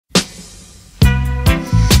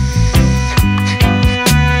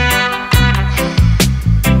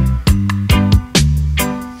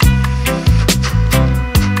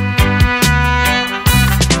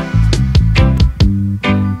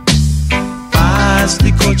Pass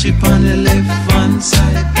the Kouchie on the left hand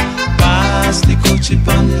side. Pass the Kouchie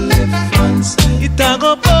on the left hand side. It a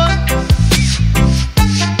go burn,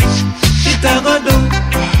 it a go down.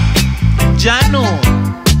 Jano.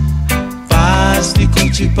 Pass the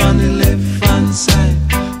Kouchie on the left hand side.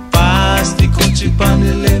 Pass the Kouchie on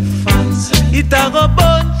the left hand side. It a go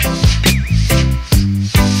burn,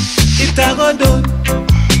 it a go down.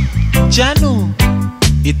 Jano.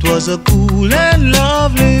 It was a cool and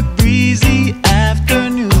lovely breezy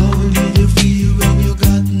afternoon. How did you feel when you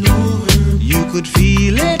got no herb? You could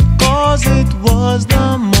feel it cause it was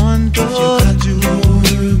the month If you of got no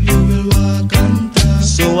herb, you will walk on top.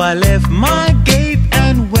 So I left my gate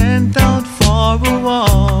and went out for a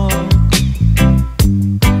walk.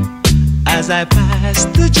 As I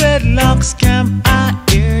passed the dreadlocks camp, I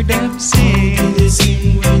heard them sing. How did they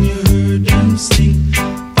sing when you heard them sing?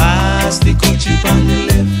 Pass the Kouchie on the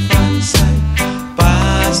left hand side.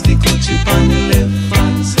 Pass the Kouchie on the left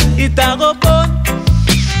hand side. It a go burn,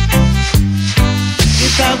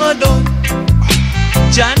 it a go down.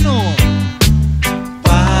 Jano.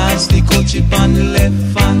 Pass the Kouchie on the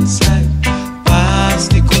left hand side. Pass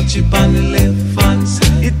the Kouchie on the left hand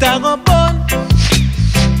side. It a go burn,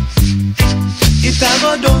 it a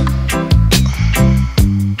go down.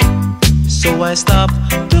 So I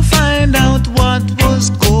stopped to find out what was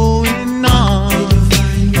going on. Did you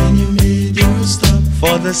find when you made your stop?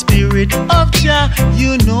 For the spirit of Jah,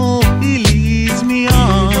 you know he leads me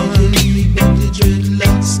on.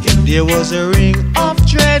 There was a ring of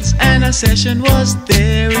dreads and a session was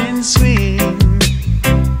there in swing.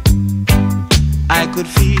 I could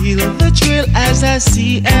feel the thrill as I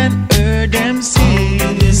see and heard them sing. How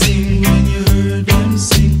did they sing when you heard them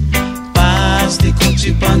sing? Pass the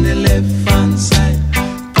Kouchie on the left hand side.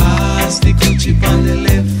 Pass the Kouchie on the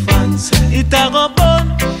left hand side. It a go burn,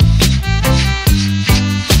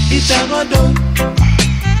 it a go down.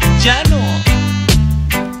 Jano.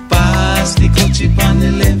 Pass the Kouchie on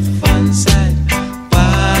the left hand side.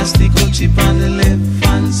 Pass the Kouchie on the left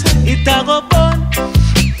hand side. It a go burn,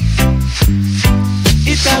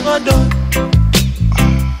 it a go down.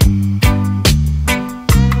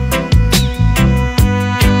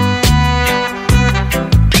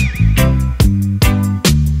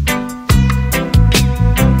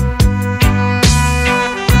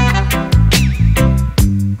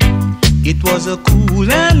 It was a cool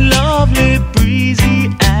and lovely breezy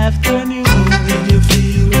afternoon. How did you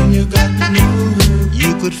feel when you got no herb?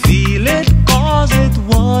 You could feel it cause it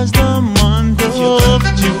was the month If you of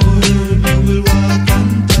got no June. herb, you will walk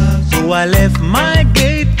on top. So I left my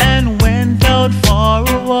gate and went out for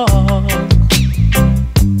a walk.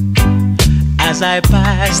 As I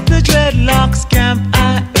passed the dreadlocks camp,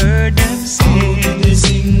 I heard them How did they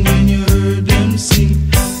sing. sing when you heard them sing?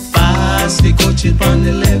 Pass the Kouchie on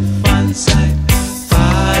the left hand side.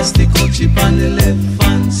 Pass the Kouchie on the left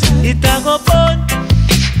hand side. It a go burn,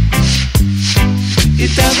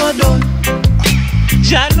 it a go down.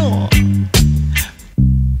 Jano.